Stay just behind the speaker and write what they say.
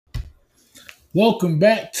Welcome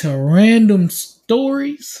back to Random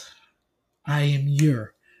Stories. I am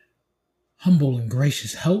your humble and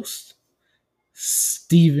gracious host,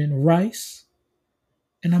 Stephen Rice,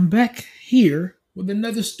 and I'm back here with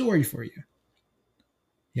another story for you.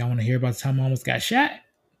 Y'all want to hear about the time I almost got shot?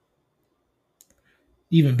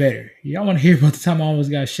 Even better. Y'all want to hear about the time I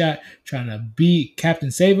almost got shot trying to beat Captain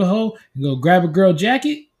Save-A-Ho and go grab a girl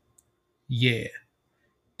jacket? Yeah,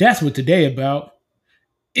 that's what today about.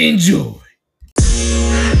 Enjoy.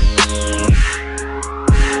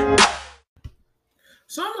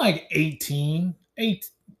 So I'm like 18,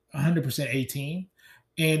 100% 18.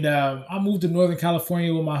 And I moved to Northern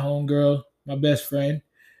California with my homegirl, my best friend.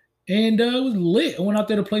 And it was lit. I went out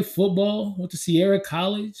there to play football, went to Sierra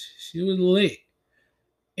College. She was lit.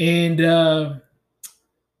 And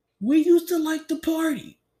we used to like to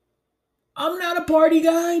party. I'm not a party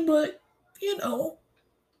guy, but,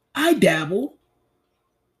 I dabble.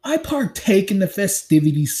 I partake in the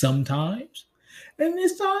festivities sometimes. And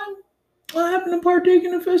this time, I happen to partake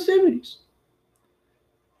in the festivities.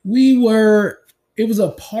 It was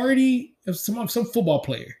a party of some football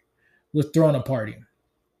player was throwing a party.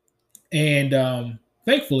 And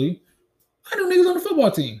thankfully, I knew niggas on the football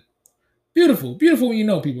team. Beautiful, beautiful when you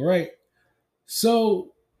know people, right?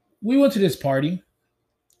 So we went to this party.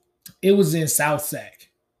 It was in South Sac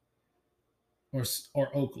or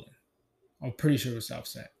Oakland. I'm pretty sure it was South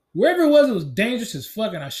Sac. Wherever it was dangerous as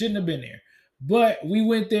fuck, and I shouldn't have been there. But we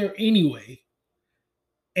went there anyway,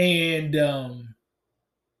 and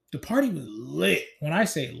the party was lit. When I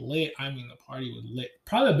say lit, I mean the party was lit.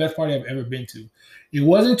 Probably the best party I've ever been to. It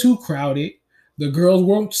wasn't too crowded. The girls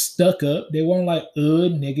weren't stuck up. They weren't like,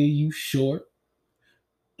 nigga, you short.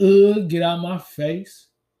 Get out my face.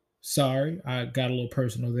 Sorry, I got a little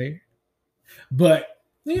personal there. But,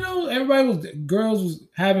 girls was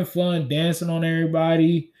having fun, dancing on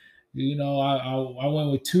everybody. I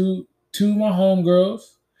went with two of my homegirls,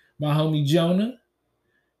 my homie Jonah,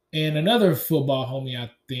 and another football homie,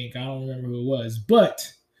 I think. I don't remember who it was.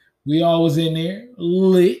 But we all was in there,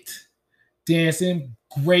 lit, dancing,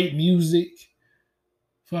 great music.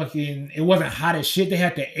 Fucking, it wasn't hot as shit. They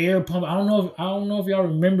had the air pump. I don't know if y'all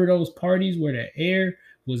remember those parties where the air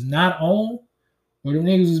was not on, where the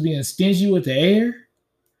niggas was being stingy with the air,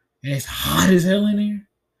 and it's hot as hell in there.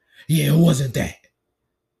 Yeah, it wasn't that.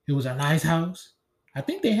 It was a nice house. I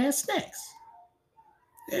think they had snacks.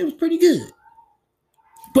 It was pretty good.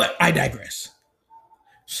 But I digress.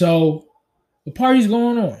 So the party's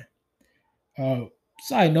going on.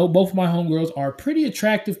 Side note, both of my homegirls are pretty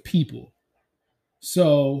attractive people.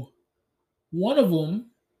 So one of them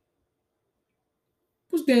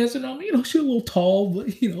was dancing on me. She was a little tall, but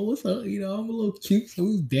what's up? I'm a little cute, so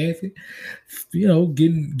we was dancing.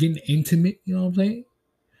 Getting intimate. You know what I'm saying?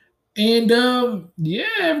 And yeah,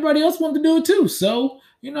 everybody else wanted to do it too. So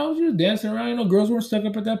she was dancing around. Girls weren't stuck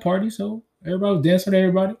up at that party, so everybody was dancing with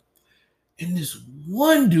everybody. And this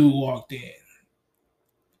one dude walked in,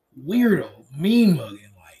 weirdo, mean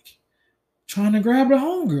mugging, like trying to grab the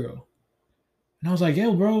homegirl. And I was like,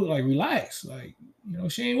 yo, bro, like relax, like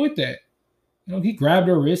she ain't with that. He grabbed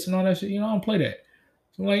her wrist and all that shit. I don't play that.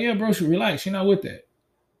 So I'm like, yeah, bro, she relax. She not with that.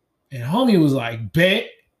 And homie was like, bet.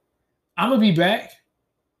 I'm going to be back.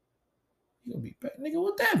 You going to be back? Nigga,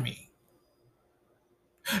 what that mean?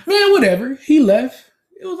 Man, whatever. He left.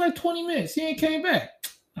 It was like 20 minutes. He ain't came back.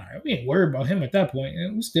 All right, we ain't worried about him at that point.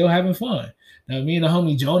 And we still having fun. Now, me and the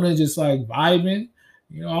homie Jonah just like vibing.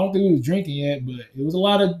 I don't think we was drinking yet, but it was a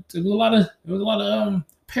lot of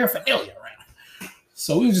paraphernalia around.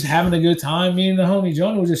 So we were just having a good time. Me and the homie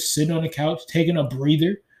Jonah was just sitting on the couch, taking a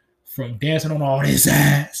breather from dancing on all this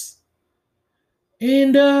ass.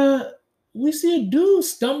 And we see a dude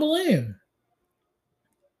stumble in.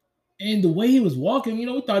 And the way he was walking,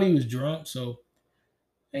 we thought he was drunk, so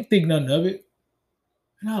I didn't think nothing of it.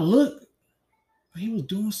 And I looked, he was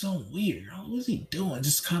doing something weird. What was he doing?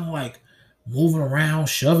 Just kind of like moving around,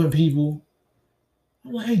 shoving people.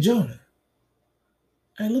 I'm like, hey, Jonah.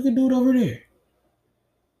 Hey, look at dude over there.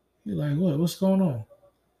 He's like, what? What's going on?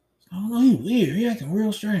 I don't know. He weird. He acting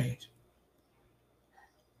real strange.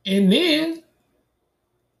 And then,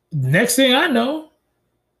 next thing I know,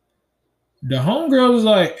 the homegirl was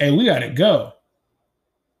like, hey, we got to go.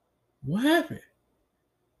 What happened?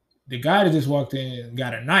 The guy that just walked in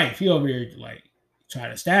got a knife. He over here, like,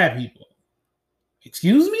 trying to stab people.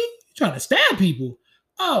 Excuse me? You trying to stab people?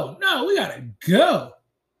 Oh, no, we got to go.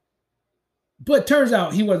 But turns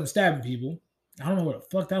out he wasn't stabbing people. I don't know where the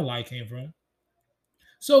fuck that lie came from.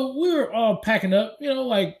 So we were all packing up,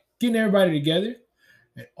 like getting everybody together.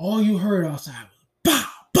 And all you heard outside was, bah,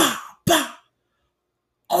 bah, bah.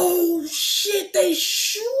 Oh, shit, they they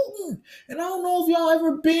shooting. And I don't know if y'all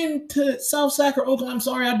ever been to South Sac or Oakland. I'm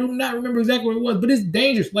sorry, I do not remember exactly where it was, but it's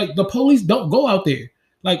dangerous. Like, the police don't go out there.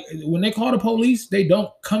 Like, when they call the police, they don't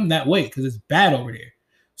come that way because it's bad over there.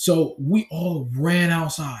 So we all ran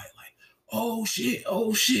outside like, oh shit.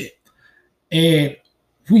 And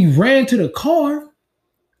we ran to the car.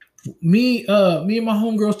 Me and my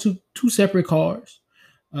homegirls took two separate cars.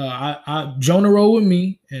 Jonah rode with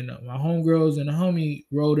me, and my homegirls and the homie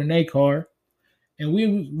rode in their car. And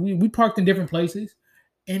we parked in different places.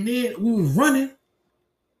 And then we was running.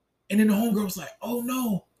 And then the homegirl was like, oh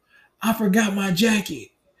no, I forgot my jacket.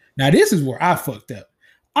 Now this is where I fucked up.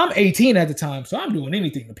 I'm 18 at the time, so I'm doing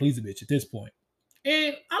anything to please a bitch at this point.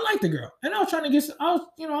 And I liked the girl. And I was trying to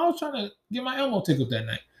get my elbow tickled that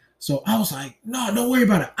night. So I was like, no, don't worry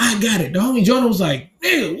about it. I got it. The homie Jonah was like,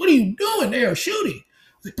 nigga, what are you doing? They are shooting.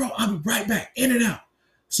 I was like, bro, I'll be right back, in and out.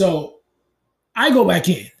 So I go back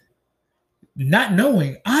in, not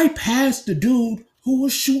knowing I passed the dude who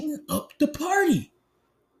was shooting up the party.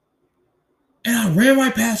 And I ran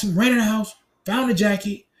right past him, ran in the house, found the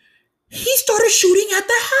jacket. He started shooting at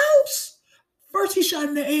the house. First he shot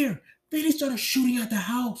in the air. Then he started shooting at the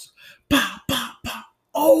house. Pop, pop, pop.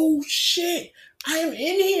 Oh, shit. I am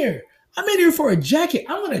in here. I'm in here for a jacket.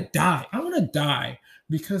 I'm going to die. I'm going to die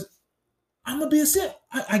because I'm going to be a simp.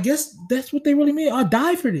 I guess that's what they really mean. I'll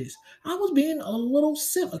die for this. I was being a little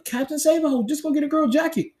simp, a Captain Save-A-Ho. Just go get a girl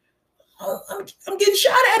jacket. I'm getting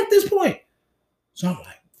shot at this point. So I'm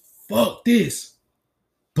like, fuck this.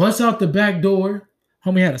 Bust out the back door.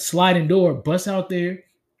 Homie had a sliding door. Bust out there.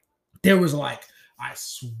 There was like, I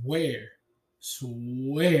swear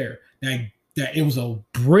that it was a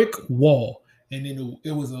brick wall. And then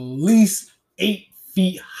it was at least 8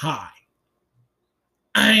 feet high.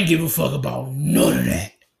 I ain't give a fuck about none of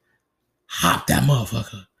that. Hopped that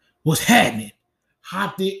motherfucker. What's happening?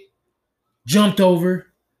 Hopped it. Jumped over.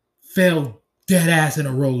 Fell dead ass in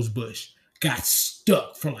a rose bush. Got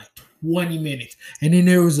stuck for like 20 minutes. And then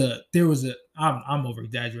there was a I'm over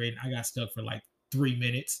exaggerating. I got stuck for like 3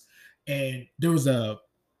 minutes. And there was a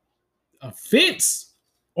fence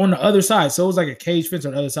on the other side. So it was like a cage fence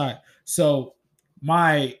on the other side. So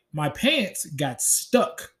my pants got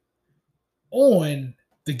stuck on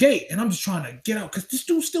the gate. And I'm just trying to get out because this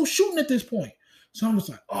dude's still shooting at this point. So I'm just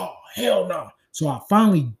like, oh, hell no. So I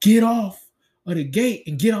finally get off of the gate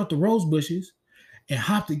and get out the rose bushes and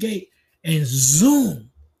hop the gate and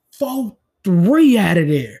zoom 4-3 out of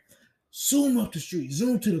there. Zoom up the street,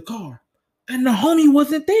 zoom to the car. And the homie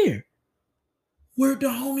wasn't there. Where'd the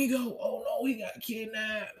homie go? Oh no, he got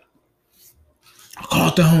kidnapped. I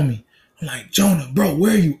called the homie. I'm like, Jonah, bro,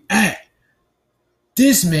 where you at?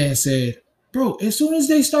 This man said, bro, as soon as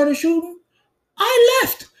they started shooting, I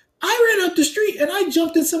left. I ran up the street and I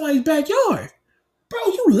jumped in somebody's backyard. Bro,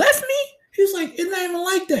 you left me? He was like, it's not even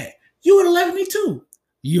like that. You would have left me too.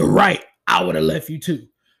 You're right. I would have left you too.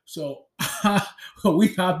 So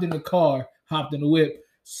we hopped in the car, hopped in the whip,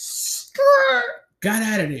 got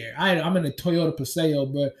out of there. I'm in a Toyota Paseo,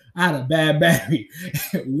 but I had a bad battery.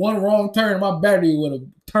 One wrong turn, my battery would have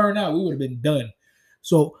turned out. We would have been done.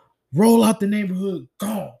 So roll out the neighborhood,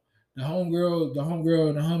 gone. The homegirl,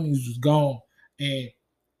 and the homies was gone. And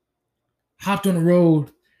hopped on the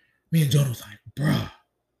road. Me and Jonah was like, bruh,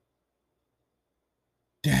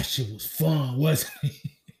 that shit was fun, wasn't it?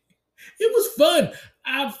 It was fun.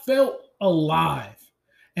 I felt alive.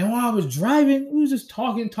 And while I was driving, we was just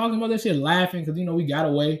talking about that shit, laughing because, we got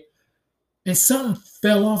away. And something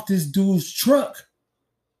fell off this dude's truck.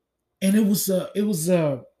 And it was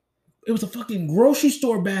a fucking grocery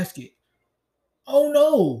store basket. Oh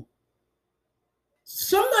no.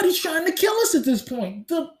 Somebody's trying to kill us at this point.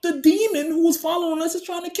 The demon who was following us is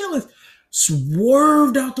trying to kill us.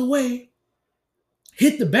 Swerved out the way.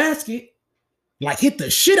 Hit the basket. Like hit the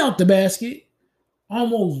shit out the basket.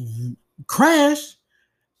 Almost crashed.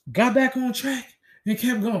 Got back on track and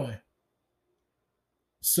kept going.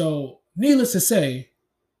 So, needless to say,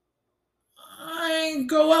 I ain't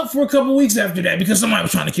go out for a couple weeks after that because somebody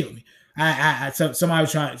was trying to kill me. Somebody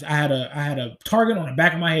was trying. I had a target on the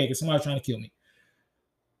back of my head because somebody was trying to kill me.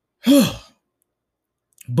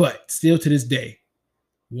 But still to this day,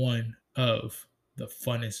 one of the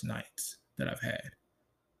funnest nights that I've had.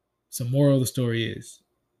 So, moral of the story is,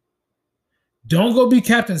 don't go be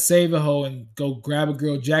Captain Save-A-Ho and go grab a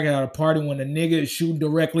girl jacket out of a party when the nigga is shooting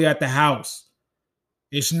directly at the house.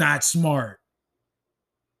 It's not smart.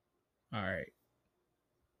 All right.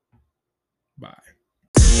 Bye.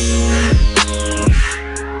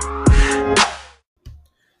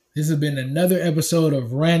 This has been another episode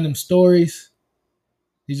of Random Stories.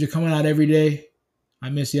 These are coming out every day.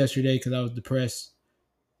 I missed yesterday because I was depressed.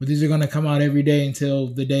 But these are gonna come out every day until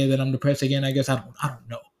the day that I'm depressed again. I guess I don't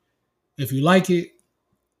know. If you like it,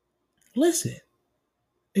 listen.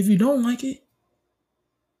 If you don't like it,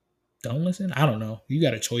 don't listen. I don't know. You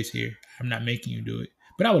got a choice here. I'm not making you do it.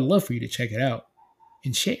 But I would love for you to check it out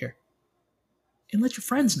and share and let your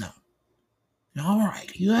friends know. All right.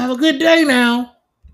 You have a good day now.